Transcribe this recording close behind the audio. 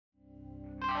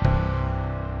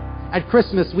At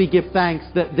Christmas, we give thanks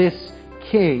that this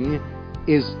King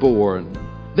is born,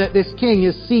 that this King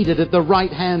is seated at the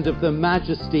right hand of the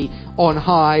Majesty on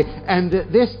high, and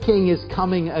that this King is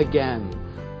coming again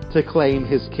to claim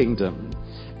his kingdom.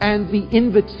 And the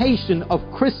invitation of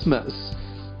Christmas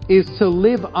is to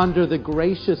live under the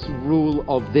gracious rule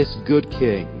of this good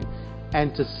King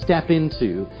and to step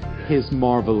into his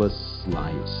marvelous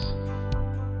light.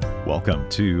 Welcome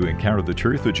to Encounter the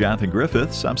Truth with Jonathan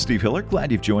Griffiths. I'm Steve Hiller.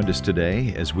 Glad you've joined us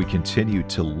today as we continue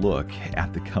to look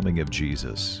at the coming of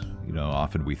Jesus. You know,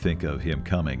 often we think of him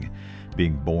coming,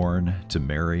 being born to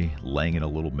Mary, laying in a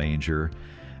little manger,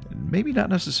 maybe not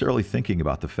necessarily thinking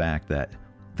about the fact that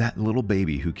that little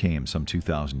baby who came some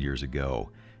 2,000 years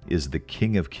ago is the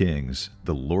King of Kings,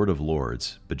 the Lord of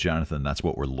Lords. But Jonathan, that's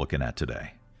what we're looking at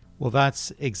today. Well,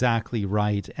 that's exactly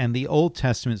right. And the Old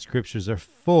Testament scriptures are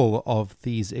full of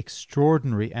these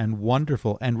extraordinary and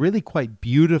wonderful and really quite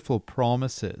beautiful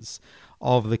promises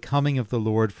of the coming of the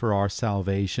Lord for our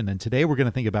salvation. And today we're going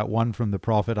to think about one from the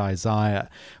prophet Isaiah,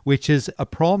 which is a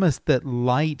promise that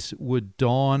light would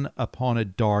dawn upon a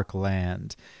dark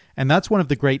land. And that's one of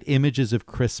the great images of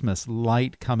Christmas,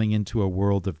 light coming into a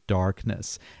world of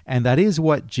darkness. And that is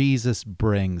what Jesus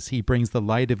brings. He brings the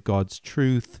light of God's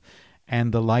truth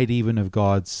and the light even of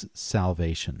God's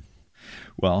salvation.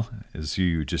 Well, as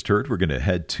you just heard, we're going to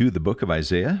head to the book of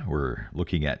Isaiah. We're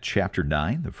looking at chapter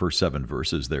 9, the first 7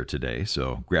 verses there today.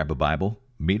 So grab a Bible,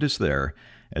 meet us there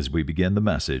as we begin the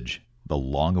message, The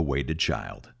Long-Awaited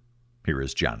Child. Here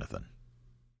is Jonathan.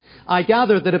 I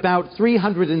gather that about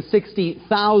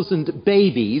 360,000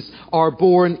 babies are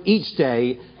born each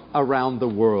day around the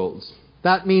world.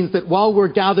 That means that while we're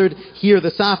gathered here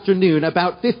this afternoon,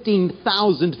 about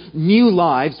 15,000 new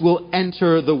lives will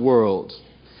enter the world.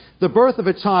 The birth of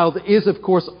a child is, of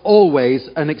course, always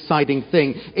an exciting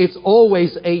thing. It's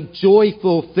always a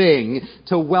joyful thing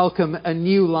to welcome a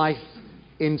new life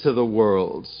into the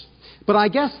world. But I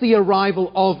guess the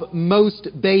arrival of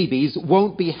most babies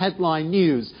won't be headline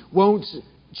news, won't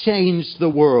change the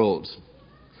world.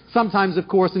 Sometimes, of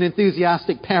course, an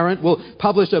enthusiastic parent will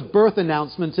publish a birth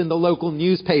announcement in the local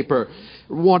newspaper,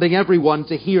 wanting everyone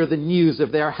to hear the news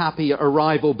of their happy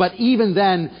arrival. But even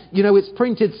then, it's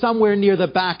printed somewhere near the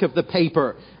back of the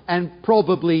paper, and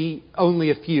probably only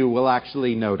a few will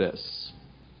actually notice.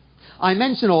 I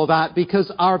mention all that because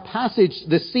our passage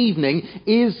this evening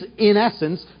is, in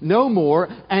essence, no more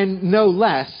and no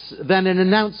less than an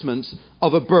announcement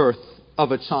of a birth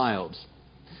of a child.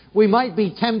 We might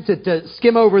be tempted to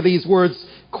skim over these words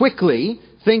quickly,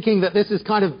 thinking that this is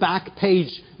kind of back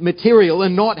page material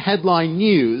and not headline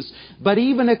news. But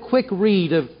even a quick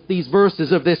read of these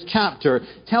verses of this chapter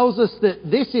tells us that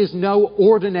this is no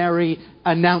ordinary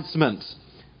announcement,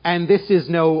 and this is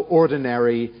no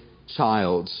ordinary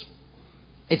child.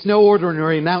 It's no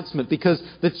ordinary announcement because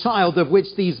the child of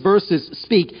which these verses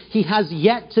speak, he has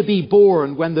yet to be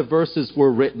born when the verses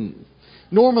were written.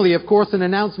 Normally, of course, an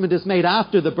announcement is made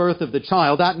after the birth of the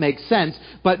child. That makes sense,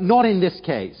 but not in this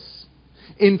case.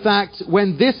 In fact,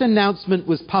 when this announcement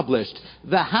was published,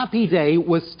 the happy day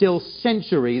was still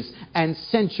centuries and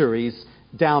centuries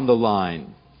down the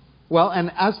line. Well,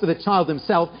 and as for the child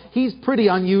himself, he's pretty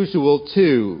unusual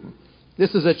too.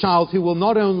 This is a child who will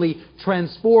not only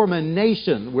transform a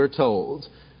nation, we're told,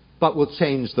 but will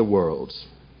change the world.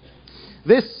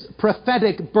 This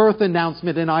prophetic birth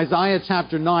announcement in Isaiah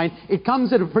chapter 9, it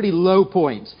comes at a pretty low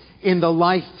point in the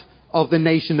life of the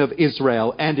nation of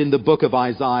Israel and in the book of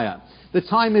Isaiah. The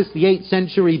time is the 8th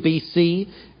century BC,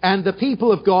 and the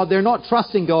people of God, they're not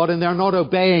trusting God and they're not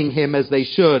obeying him as they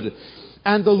should.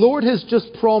 And the Lord has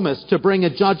just promised to bring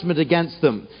a judgment against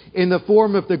them in the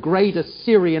form of the great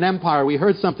Assyrian Empire. We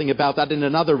heard something about that in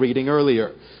another reading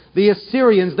earlier. The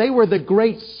Assyrians, they were the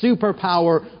great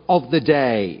superpower of the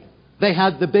day. They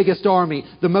had the biggest army,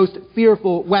 the most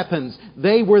fearful weapons.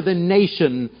 They were the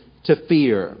nation to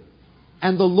fear.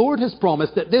 And the Lord has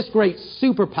promised that this great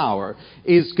superpower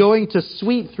is going to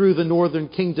sweep through the northern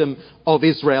kingdom of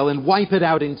Israel and wipe it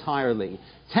out entirely.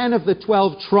 10 of the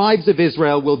 12 tribes of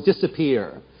Israel will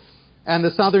disappear. And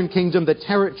the southern kingdom, the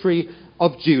territory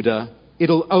of Judah,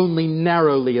 it'll only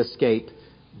narrowly escape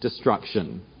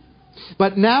destruction.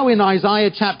 But now in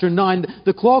Isaiah chapter 9,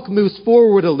 the clock moves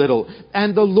forward a little,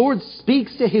 and the Lord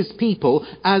speaks to his people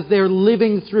as they're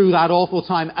living through that awful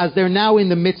time, as they're now in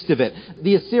the midst of it.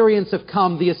 The Assyrians have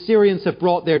come, the Assyrians have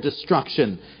brought their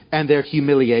destruction and their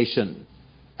humiliation.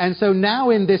 And so now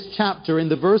in this chapter, in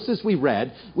the verses we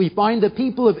read, we find the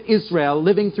people of Israel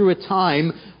living through a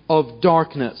time of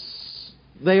darkness.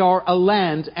 They are a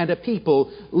land and a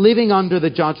people living under the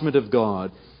judgment of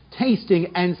God,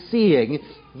 tasting and seeing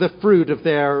the fruit of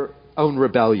their own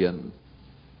rebellion.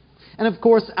 And of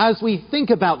course, as we think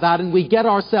about that and we get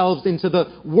ourselves into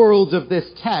the world of this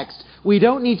text, we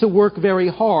don't need to work very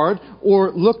hard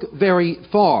or look very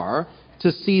far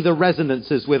to see the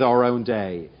resonances with our own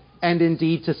day, and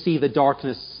indeed to see the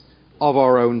darkness of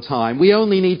our own time. We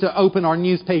only need to open our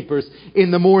newspapers in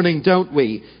the morning, don't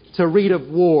we, to read of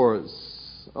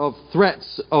wars, of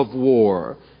threats of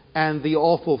war, and the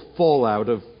awful fallout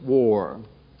of war.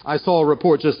 I saw a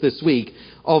report just this week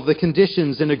of the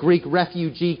conditions in a Greek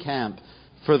refugee camp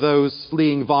for those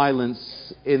fleeing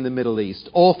violence in the Middle East.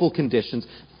 Awful conditions.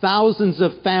 Thousands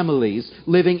of families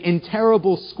living in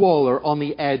terrible squalor on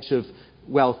the edge of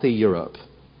wealthy Europe.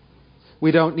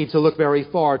 We don't need to look very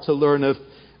far to learn of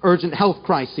urgent health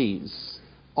crises,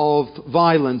 of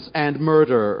violence and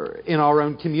murder in our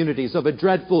own communities, of a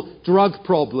dreadful drug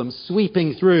problem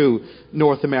sweeping through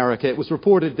North America. It was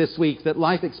reported this week that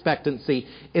life expectancy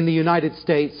in the United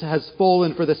States has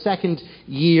fallen for the second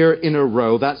year in a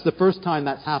row. That's the first time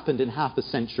that's happened in half a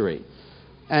century.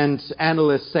 And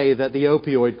analysts say that the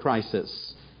opioid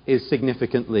crisis is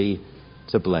significantly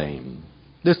to blame.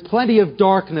 There's plenty of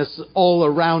darkness all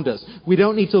around us. We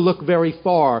don't need to look very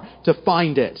far to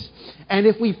find it. And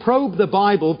if we probe the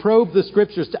Bible, probe the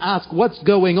Scriptures to ask what's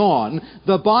going on,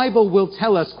 the Bible will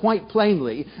tell us quite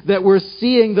plainly that we're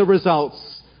seeing the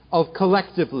results of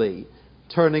collectively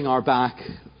turning our back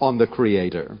on the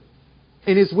Creator.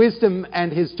 In His wisdom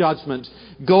and His judgment,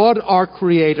 God, our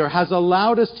Creator, has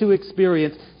allowed us to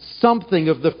experience something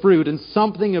of the fruit and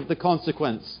something of the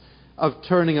consequence of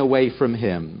turning away from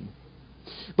Him.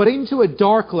 But into a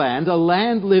dark land, a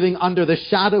land living under the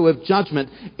shadow of judgment,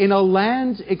 in a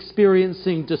land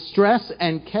experiencing distress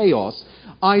and chaos,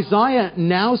 Isaiah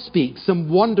now speaks some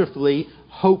wonderfully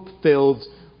hope-filled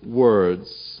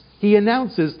words. He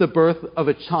announces the birth of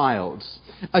a child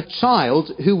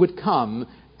who would come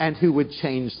and who would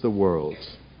change the world.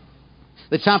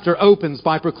 The chapter opens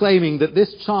by proclaiming that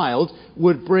this child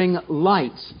would bring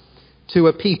light to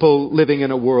a people living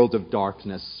in a world of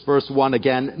darkness. Verse 1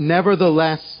 again,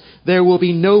 "Nevertheless, there will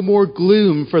be no more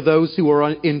gloom for those who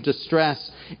are in distress.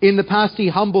 In the past he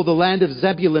humbled the land of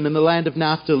Zebulun and the land of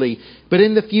Naphtali, but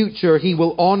in the future he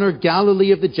will honor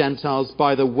Galilee of the Gentiles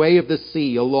by the way of the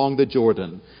sea along the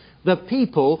Jordan." The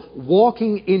people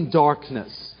walking in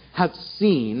darkness have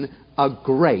seen a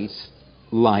great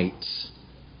light.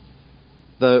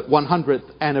 The 100th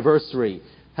anniversary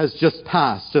has just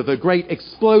passed of a great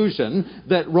explosion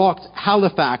that rocked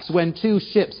Halifax when two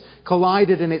ships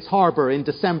collided in its harbour in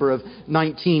December of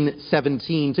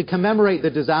 1917. To commemorate the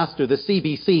disaster, the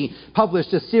CBC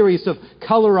published a series of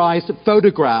colorized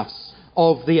photographs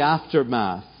of the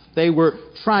aftermath. They were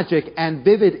tragic and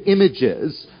vivid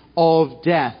images of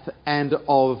death and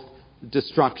of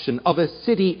destruction, of a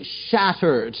city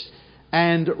shattered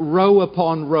and row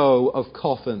upon row of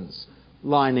coffins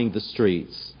lining the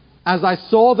streets. As I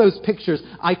saw those pictures,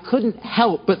 I couldn't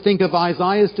help but think of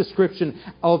Isaiah's description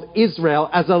of Israel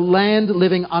as a land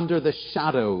living under the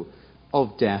shadow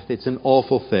of death. It's an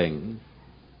awful thing.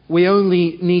 We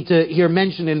only need to hear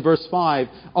mention in verse 5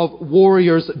 of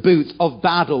warriors' boots, of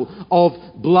battle, of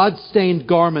blood-stained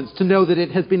garments, to know that it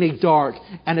has been a dark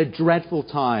and a dreadful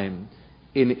time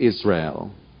in Israel.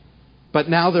 But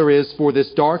now there is, for this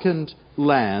darkened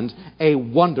land, a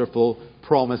wonderful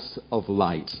promise of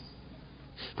light.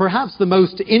 Perhaps the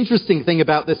most interesting thing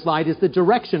about this light is the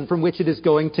direction from which it is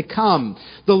going to come.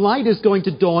 The light is going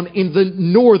to dawn in the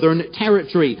northern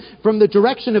territory, from the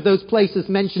direction of those places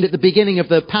mentioned at the beginning of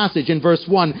the passage in verse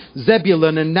 1,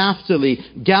 Zebulun and Naphtali,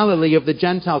 Galilee of the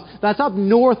Gentiles. That's up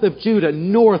north of Judah,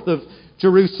 north of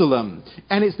Jerusalem.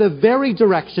 And it's the very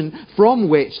direction from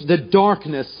which the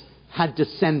darkness had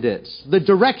descended, the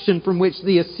direction from which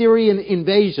the Assyrian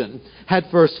invasion had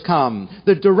first come,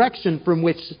 the direction from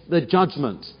which the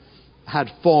judgment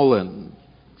had fallen.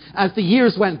 As the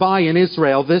years went by in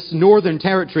Israel, this northern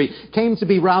territory came to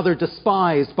be rather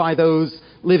despised by those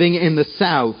living in the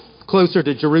south, closer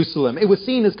to Jerusalem. It was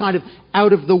seen as kind of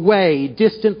out of the way,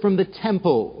 distant from the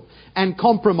temple, and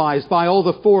compromised by all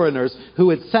the foreigners who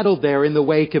had settled there in the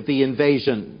wake of the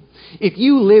invasion. If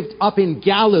you lived up in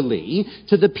Galilee,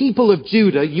 to the people of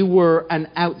Judah, you were an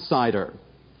outsider.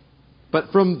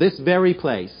 But from this very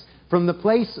place, from the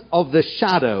place of the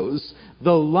shadows,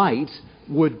 the light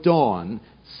would dawn.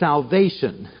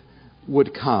 Salvation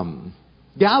would come.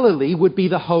 Galilee would be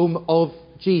the home of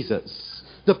Jesus,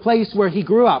 the place where he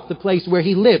grew up, the place where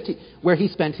he lived, where he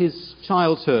spent his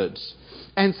childhood.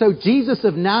 And so Jesus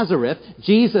of Nazareth,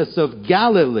 Jesus of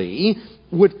Galilee,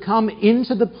 would come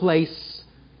into the place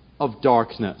of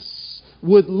darkness,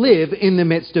 would live in the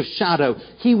midst of shadow.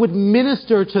 He would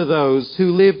minister to those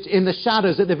who lived in the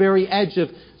shadows at the very edge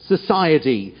of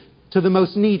society, to the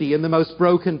most needy and the most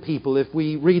broken people. If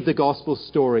we read the gospel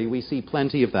story, we see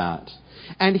plenty of that.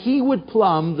 And he would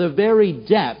plumb the very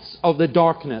depths of the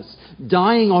darkness,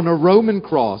 dying on a Roman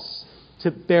cross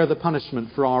to bear the punishment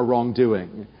for our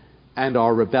wrongdoing and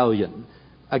our rebellion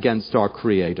against our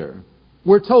Creator.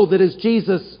 We're told that as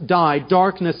Jesus died,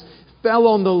 darkness fell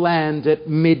on the land at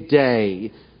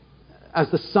midday as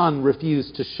the sun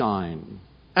refused to shine.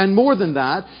 And more than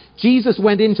that, Jesus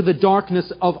went into the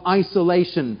darkness of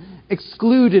isolation,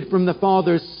 excluded from the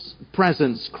Father's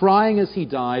presence, crying as he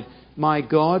died, my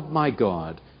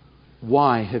God,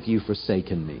 why have you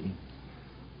forsaken me?"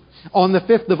 On the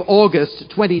 5th of August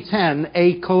 2010,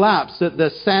 a collapse at the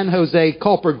San Jose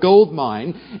copper gold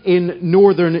mine in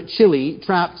northern Chile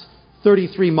trapped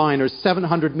 33 miners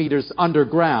 700 meters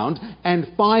underground and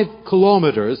 5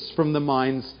 kilometers from the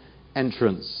mine's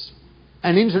entrance.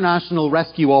 An international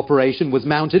rescue operation was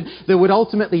mounted that would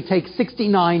ultimately take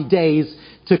 69 days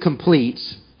to complete.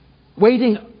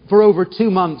 Waiting for over 2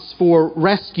 months for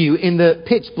rescue in the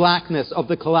pitch blackness of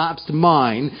the collapsed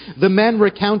mine, the men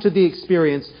recounted the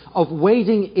experience of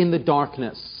waiting in the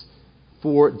darkness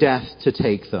for death to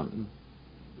take them.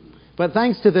 But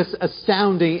thanks to this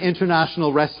astounding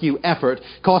international rescue effort,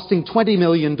 costing $20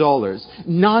 million,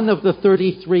 none of the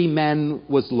 33 men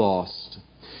was lost.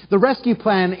 The rescue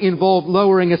plan involved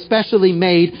lowering a specially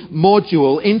made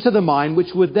module into the mine,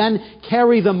 which would then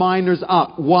carry the miners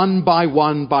up one by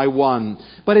one by one.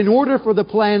 But in order for the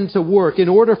plan to work, in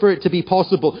order for it to be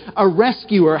possible, a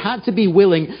rescuer had to be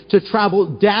willing to travel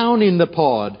down in the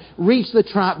pod, reach the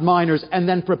trapped miners, and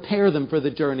then prepare them for the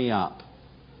journey up.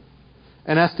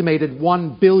 An estimated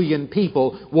 1 billion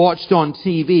people watched on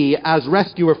TV as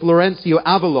rescuer Florencio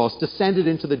Avalos descended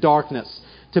into the darkness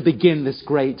to begin this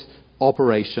great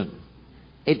operation.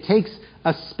 It takes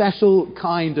a special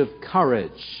kind of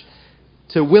courage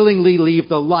to willingly leave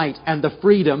the light and the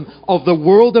freedom of the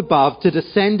world above to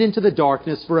descend into the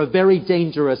darkness for a very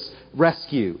dangerous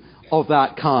rescue of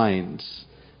that kind.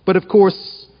 But of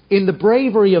course, in the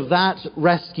bravery of that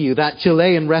rescue, that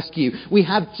Chilean rescue, we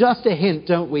have just a hint,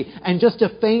 don't we? And just a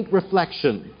faint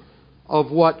reflection of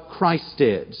what Christ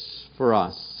did for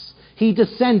us. He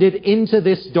descended into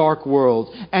this dark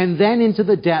world and then into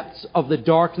the depths of the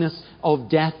darkness of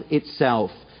death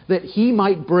itself, that he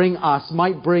might bring us,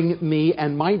 might bring me,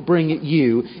 and might bring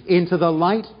you into the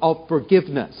light of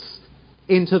forgiveness,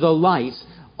 into the light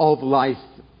of life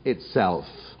itself.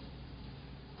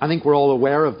 I think we're all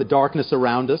aware of the darkness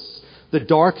around us, the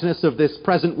darkness of this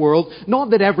present world.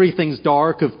 Not that everything's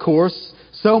dark, of course.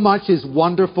 So much is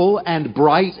wonderful and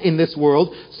bright in this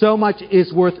world. So much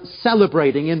is worth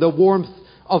celebrating in the warmth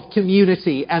of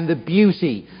community and the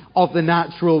beauty of the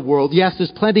natural world. Yes,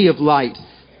 there's plenty of light,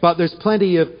 but there's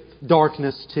plenty of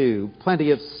darkness too.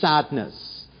 Plenty of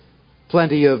sadness,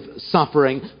 plenty of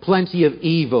suffering, plenty of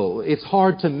evil. It's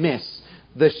hard to miss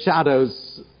the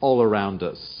shadows all around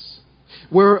us.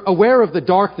 We're aware of the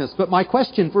darkness, but my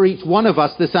question for each one of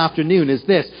us this afternoon is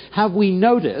this: have we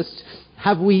noticed,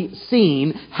 have we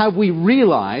seen, have we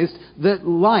realized that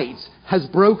light has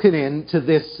broken into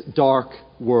this dark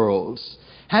world?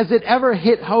 Has it ever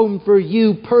hit home for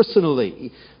you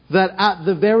personally that at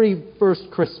the very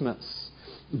first Christmas,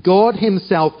 God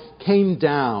himself came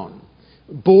down,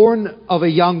 born of a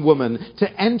young woman,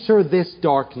 to enter this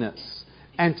darkness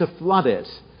and to flood it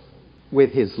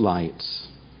with his light?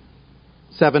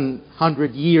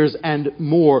 700 years and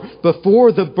more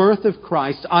before the birth of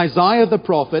Christ, Isaiah the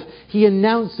prophet, he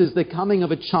announces the coming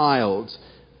of a child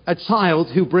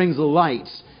who brings light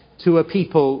to a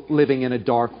people living in a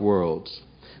dark world.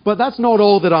 But that's not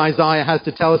all that Isaiah has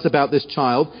to tell us about this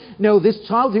child. No, this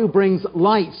child who brings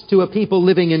light to a people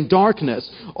living in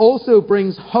darkness also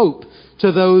brings hope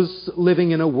to those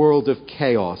living in a world of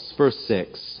chaos. Verse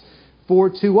 6, "For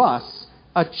to us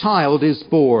a child is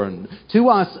born, to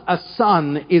us a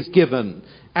son is given,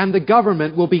 and the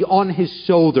government will be on his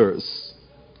shoulders.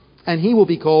 And he will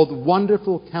be called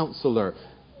Wonderful Counselor,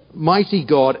 Mighty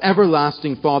God,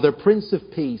 Everlasting Father, Prince of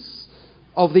Peace.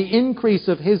 Of the increase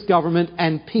of his government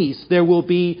and peace there will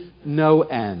be no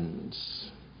end."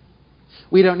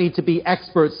 We don't need to be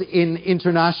experts in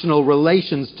international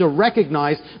relations to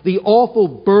recognize the awful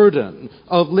burden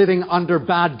of living under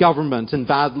bad government and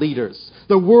bad leaders.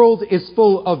 The world is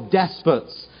full of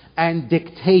despots and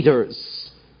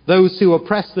dictators, those who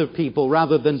oppress their people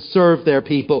rather than serve their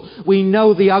people. We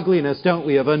know the ugliness, don't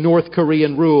we, of a North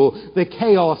Korean rule, the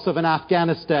chaos of an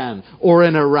Afghanistan or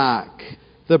in Iraq,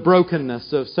 the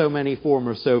brokenness of so many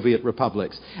former Soviet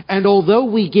republics. And although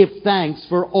we give thanks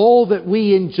for all that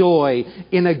we enjoy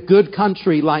in a good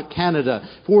country like Canada,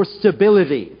 for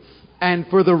stability and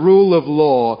for the rule of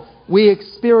law, We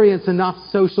experience enough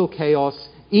social chaos,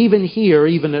 even here,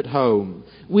 even at home.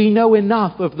 We know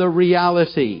enough of the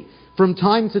reality from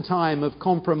time to time of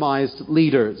compromised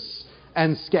leaders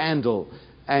and scandal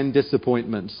and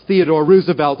disappointment. Theodore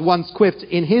Roosevelt once quipped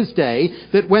in his day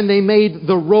that when they made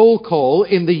the roll call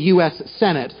in the U.S.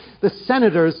 Senate, the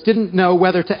senators didn't know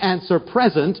whether to answer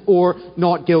present or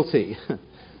not guilty.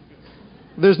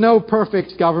 There's no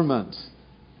perfect government,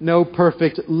 no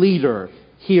perfect leader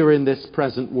here in this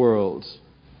present world.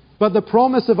 But the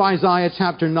promise of Isaiah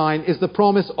chapter 9 is the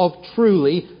promise of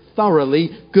truly, thoroughly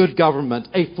good government,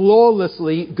 a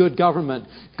flawlessly good government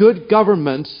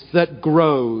that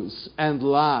grows and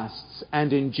lasts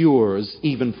and endures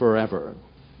even forever.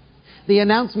 The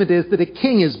announcement is that a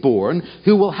king is born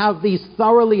who will have these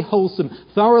thoroughly wholesome,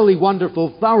 thoroughly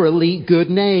wonderful, thoroughly good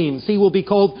names. He will be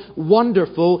called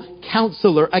Wonderful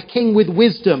Counselor, a king with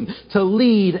wisdom to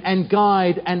lead and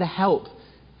guide and help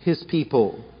his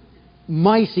people.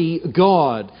 Mighty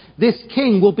God. This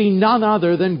king will be none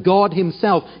other than God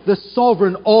himself. The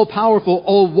sovereign, all-powerful,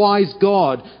 all-wise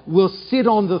God will sit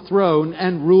on the throne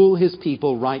and rule his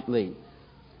people rightly.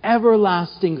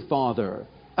 Everlasting Father,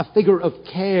 a figure of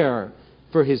care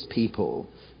for his people.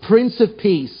 Prince of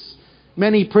Peace.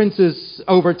 Many princes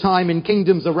over time in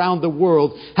kingdoms around the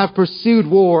world have pursued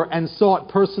war and sought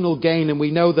personal gain, and we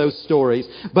know those stories.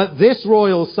 But this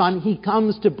royal son, he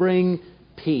comes to bring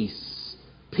peace.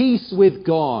 Peace with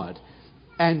God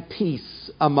and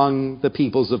peace among the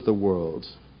peoples of the world.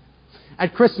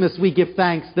 At Christmas, we give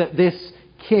thanks that this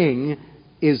king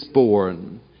is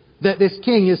born, that this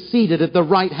king is seated at the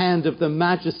right hand of the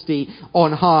Majesty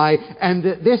on high, and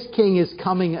that this king is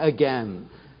coming again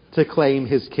to claim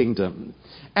his kingdom.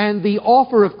 And the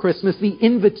offer of Christmas, the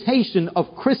invitation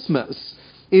of Christmas,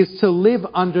 is to live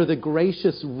under the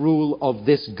gracious rule of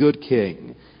this good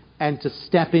king and to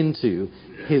step into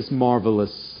his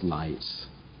marvelous light.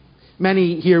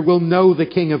 Many here will know the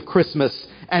King of Christmas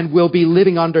and will be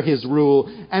living under his rule.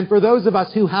 And for those of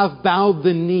us who have bowed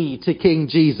the knee to King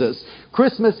Jesus,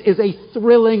 Christmas is a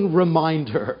thrilling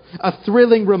reminder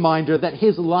that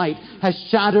his light has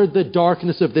shattered the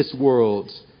darkness of this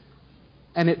world.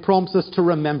 And it prompts us to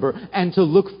remember and to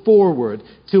look forward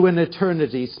to an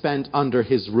eternity spent under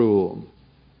his rule.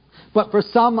 But for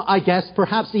some, I guess,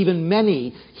 perhaps even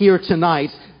many here tonight,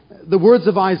 the words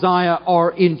of Isaiah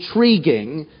are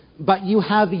intriguing, but you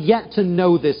have yet to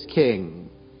know this king.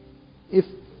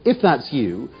 If that's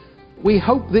you, we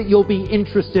hope that you'll be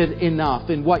interested enough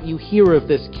in what you hear of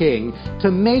this king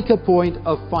to make a point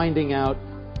of finding out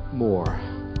more.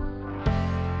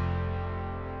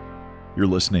 You're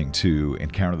listening to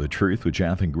Encounter the Truth with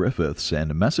Jonathan Griffiths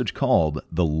and a message called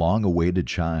The Long-Awaited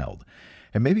Child.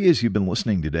 And maybe as you've been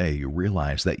listening today, you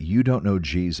realize that you don't know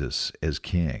Jesus as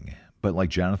King. But like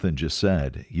Jonathan just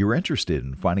said, you're interested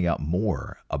in finding out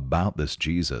more about this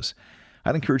Jesus.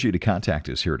 I'd encourage you to contact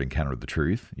us here at Encounter the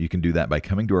Truth. You can do that by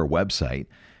coming to our website.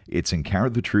 It's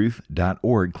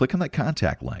encounterthetruth.org. Click on that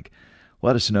contact link.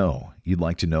 Let us know you'd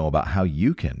like to know about how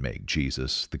you can make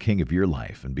Jesus the King of your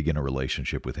life and begin a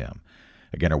relationship with him.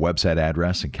 Again, our website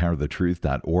address,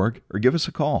 encounterthetruth.org, or give us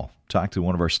a call. Talk to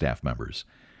one of our staff members.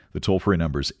 The toll-free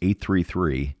number is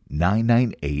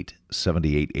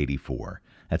 833-998-7884.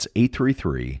 That's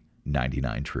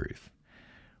 833-99-TRUTH.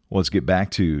 Well, let's get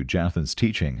back to Jonathan's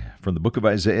teaching from the book of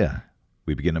Isaiah.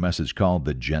 We begin a message called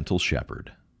The Gentle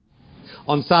Shepherd.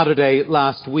 On Saturday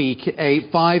last week, a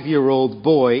 5-year-old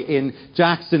boy in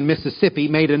Jackson, Mississippi,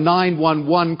 made a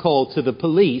 911 call to the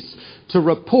police to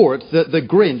report that the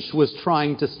Grinch was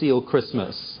trying to steal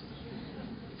Christmas.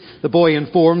 The boy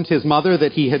informed his mother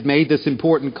that he had made this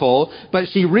important call, but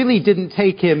she really didn't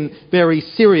take him very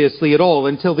seriously at all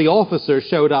until the officer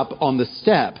showed up on the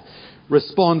step,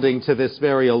 responding to this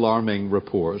very alarming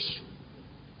report.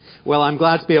 Well, I'm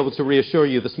glad to be able to reassure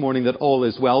you this morning that all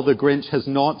is well. The Grinch has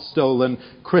not stolen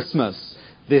Christmas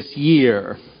this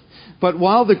year. But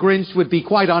while the Grinch would be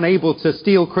quite unable to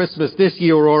steal Christmas this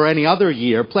year or any other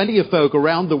year, plenty of folk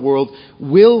around the world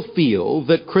will feel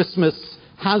that Christmas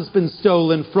has been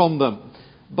stolen from them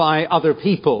by other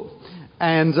people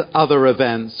and other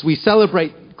events. We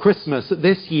celebrate Christmas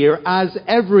this year, as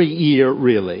every year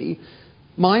really,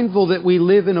 mindful that we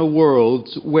live in a world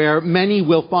where many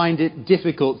will find it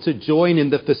difficult to join in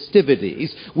the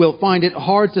festivities, will find it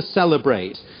hard to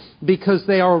celebrate, because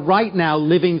they are right now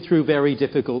living through very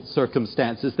difficult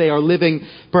circumstances. They are living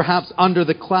perhaps under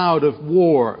the cloud of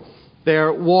war.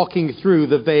 They're walking through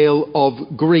the veil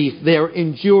of grief. They're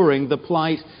enduring the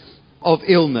plight of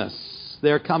illness.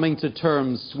 They're coming to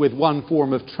terms with one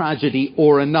form of tragedy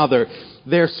or another.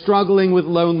 They're struggling with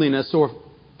loneliness or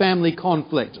family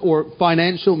conflict or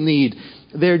financial need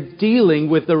They're dealing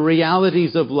with the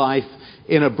realities of life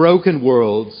in a broken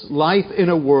world, life in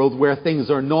a world where things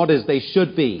are not as they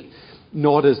should be,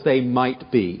 not as they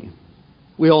might be.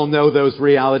 We all know those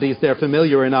realities. They're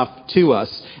familiar enough to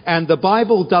us. And the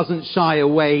Bible doesn't shy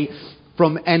away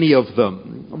from any of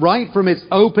them. Right from its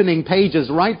opening pages,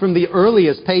 right from the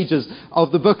earliest pages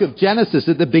of the book of Genesis,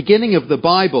 at the beginning of the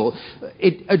Bible,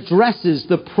 it addresses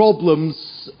the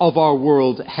problems of our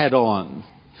world head on.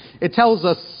 It tells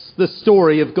us the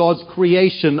story of God's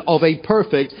creation of a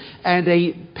perfect and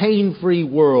a pain-free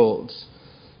world.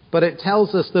 But it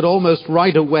tells us that almost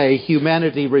right away,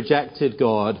 humanity rejected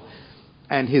God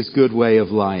and his good way of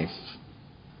life.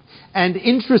 And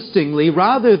interestingly,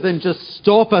 rather than just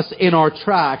stop us in our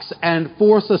tracks and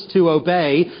force us to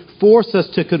obey, force us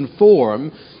to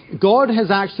conform, God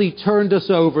has actually turned us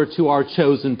over to our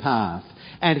chosen path.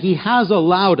 And he has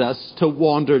allowed us to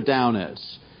wander down it.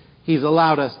 He's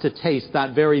allowed us to taste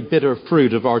that very bitter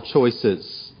fruit of our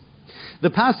choices. The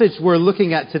passage we're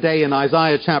looking at today in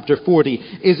Isaiah chapter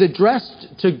 40 is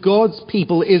addressed to God's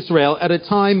people Israel at a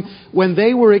time when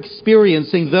they were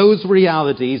experiencing those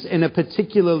realities in a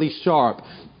particularly sharp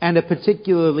and a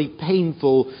particularly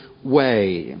painful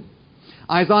way.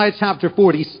 Isaiah chapter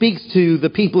 40 speaks to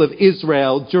the people of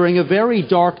Israel during a very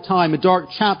dark time, a dark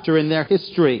chapter in their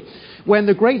history, when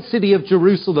the great city of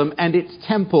Jerusalem and its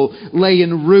temple lay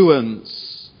in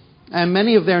ruins, and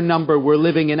many of their number were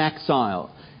living in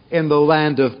exile in the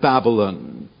land of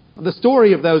Babylon. The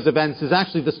story of those events is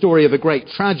actually the story of a great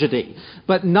tragedy,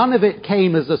 but none of it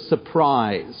came as a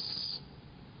surprise.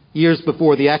 Years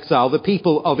before the exile, the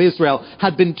people of Israel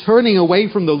had been turning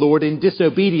away from the Lord in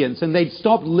disobedience, and they'd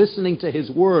stopped listening to his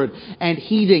word and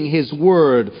heeding his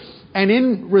word. And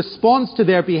in response to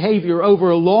their behavior over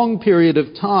a long period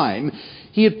of time,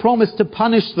 he had promised to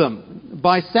punish them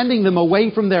by sending them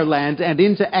away from their land and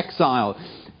into exile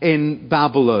in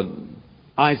Babylon.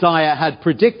 Isaiah had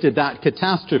predicted that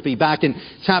catastrophe back in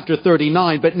chapter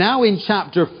 39, but now in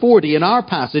chapter 40, in our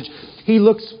passage, he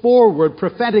looks forward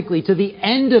prophetically to the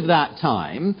end of that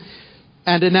time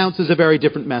and announces a very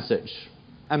different message,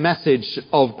 a message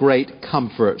of great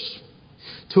comfort.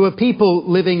 To a people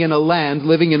living in a land,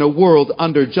 living in a world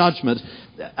under judgment,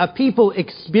 a people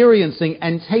experiencing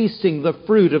and tasting the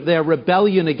fruit of their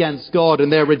rebellion against God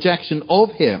and their rejection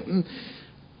of him,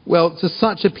 well, to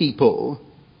such a people,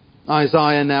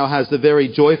 Isaiah now has the very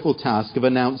joyful task of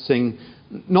announcing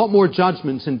not more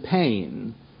judgment and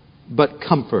pain, but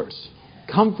comfort.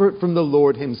 Comfort from the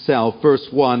Lord himself. Verse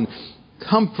 1,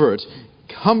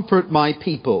 comfort my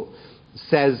people,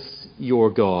 says your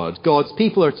God. God's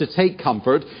people are to take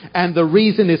comfort, and the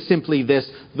reason is simply this: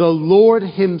 the Lord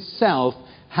himself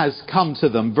has come to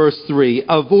them. Verse 3,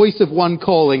 a voice of one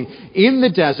calling in the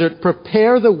desert,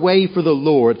 prepare the way for the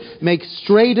Lord, make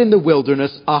straight in the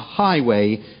wilderness a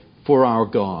highway for our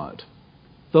God.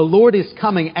 The Lord is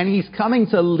coming, and he's coming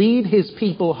to lead his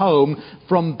people home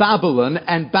from Babylon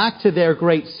and back to their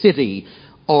great city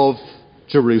of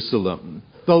Jerusalem.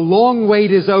 The long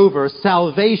wait is over.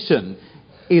 Salvation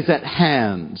is at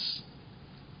hand.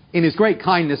 In his great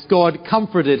kindness, God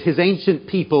comforted his ancient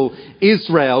people,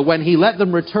 Israel, when he let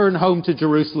them return home to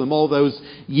Jerusalem all those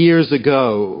years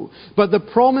ago. But the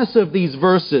promise of these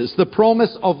verses, the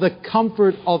promise of the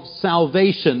comfort of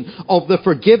salvation, of the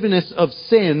forgiveness of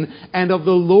sin, and of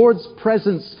the Lord's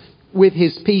presence with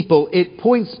his people, it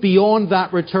points beyond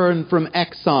that return from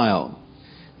exile.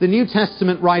 The New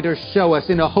Testament writers show us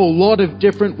in a whole lot of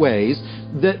different ways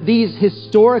that these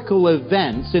historical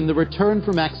events in the return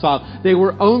from exile, they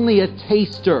were only a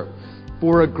taster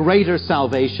for a greater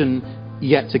salvation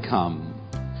yet to come.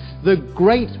 The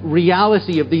great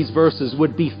reality of these verses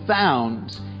would be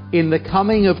found in the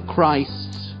coming of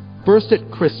Christ, first at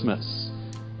Christmas,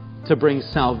 to bring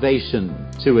salvation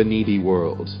to a needy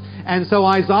world. And so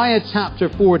Isaiah chapter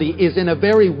 40 is in a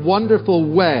very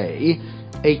wonderful way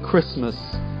a Christmas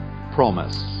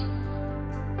promise.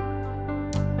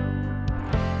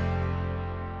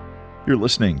 You're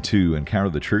listening to Encounter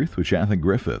the Truth with Jonathan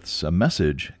Griffiths, a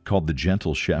message called The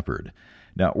Gentle Shepherd.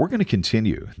 Now, we're going to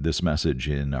continue this message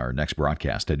in our next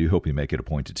broadcast. I do hope you make it a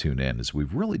point to tune in, as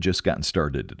we've really just gotten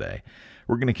started today.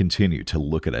 We're going to continue to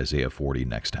look at Isaiah 40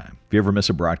 next time. If you ever miss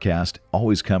a broadcast,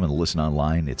 always come and listen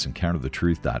online. It's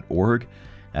encounterthetruth.org.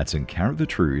 That's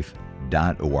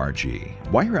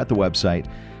encounterthetruth.org. While you're at the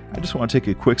website, I just want to take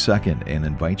a quick second and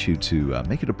invite you to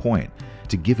make it a point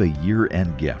to give a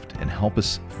year-end gift and help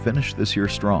us finish this year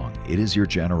strong. It is your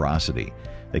generosity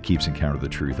that keeps Encounter the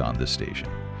Truth on this station.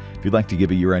 If you'd like to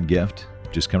give a year-end gift,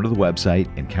 just come to the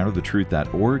website,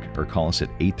 encounterthetruth.org, or call us at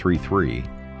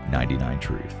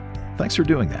 833-99-TRUTH. Thanks for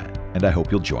doing that, and I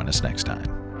hope you'll join us next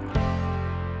time.